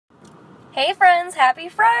Hey friends, happy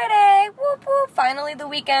Friday! Whoop whoop, finally the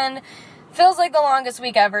weekend. Feels like the longest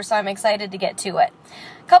week ever, so I'm excited to get to it.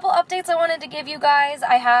 Couple updates I wanted to give you guys.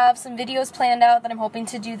 I have some videos planned out that I'm hoping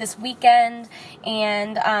to do this weekend,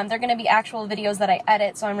 and they're going to be actual videos that I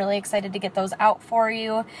edit, so I'm really excited to get those out for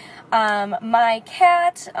you. My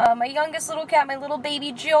cat, my youngest little cat, my little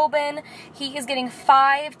baby Jobin, he is getting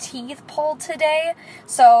 5 teeth pulled today,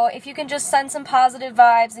 so if you can just send some positive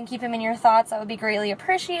vibes and keep him in your thoughts, that would be greatly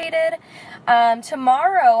appreciated.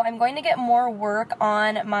 Tomorrow I'm going to get more work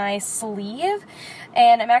on my sleeve,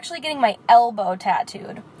 and I'm actually getting my elbow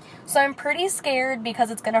tattooed. So I'm pretty scared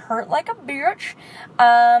because it's going to hurt like a bitch,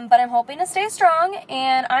 but I'm hoping to stay strong,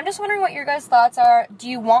 and I'm just wondering what your guys' thoughts are. Do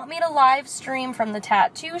you want me to live stream from the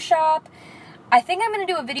tattoo shop? I think I'm going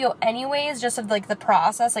to do a video anyways, just of like the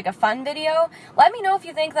process, like a fun video. Let me know if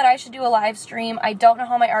you think that I should do a live stream. I don't know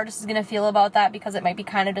how my artist is going to feel about that because it might be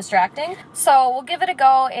kind of distracting. So we'll give it a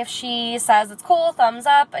go. If she says it's cool, thumbs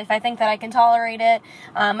up. If I think that I can tolerate it,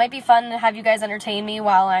 might be fun to have you guys entertain me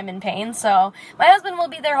while I'm in pain. So my husband will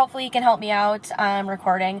be there. Hopefully he can help me out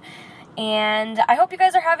recording. And I hope you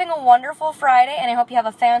guys are having a wonderful Friday, and I hope you have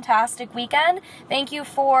a fantastic weekend. Thank you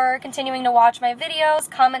for continuing to watch my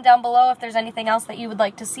videos. Comment down below if there's anything else that you would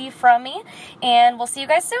like to see from me, and we'll see you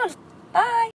guys soon. Bye!